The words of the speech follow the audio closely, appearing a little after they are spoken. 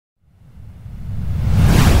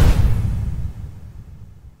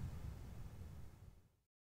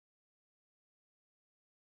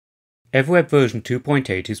EverWeb version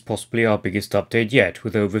 2.8 is possibly our biggest update yet,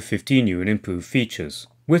 with over 50 new and improved features.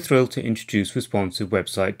 We're thrilled to introduce responsive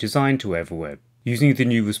website design to EverWeb. Using the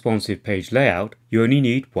new responsive page layout, you only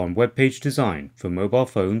need one web page design for mobile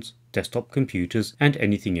phones, desktop computers, and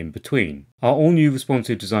anything in between. Our all-new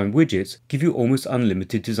responsive design widgets give you almost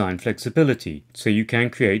unlimited design flexibility, so you can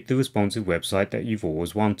create the responsive website that you've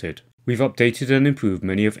always wanted. We've updated and improved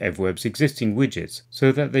many of EverWeb's existing widgets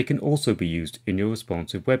so that they can also be used in your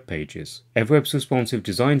responsive web pages. EverWeb's responsive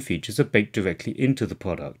design features are baked directly into the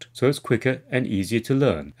product, so it's quicker and easier to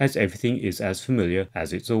learn, as everything is as familiar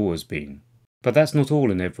as it's always been. But that's not all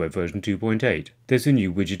in EverWeb version 2.8. There's a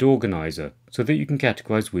new Widget Organizer, so that you can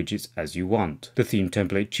categorize widgets as you want. The theme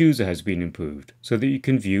template chooser has been improved, so that you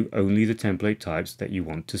can view only the template types that you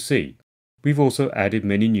want to see. We've also added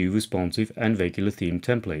many new responsive and regular theme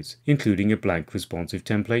templates, including a blank responsive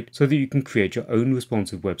template so that you can create your own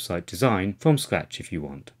responsive website design from scratch if you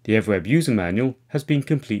want. The EverWeb User Manual has been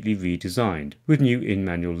completely redesigned, with new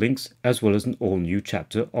in-manual links as well as an all-new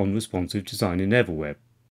chapter on responsive design in EverWeb.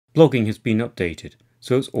 Blogging has been updated,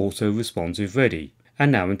 so it's also responsive ready,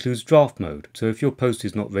 and now includes draft mode, so if your post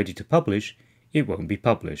is not ready to publish, it won't be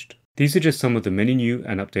published. These are just some of the many new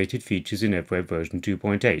and updated features in EverWeb version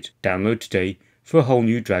 2.8. Download today for a whole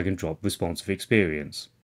new drag and drop responsive experience.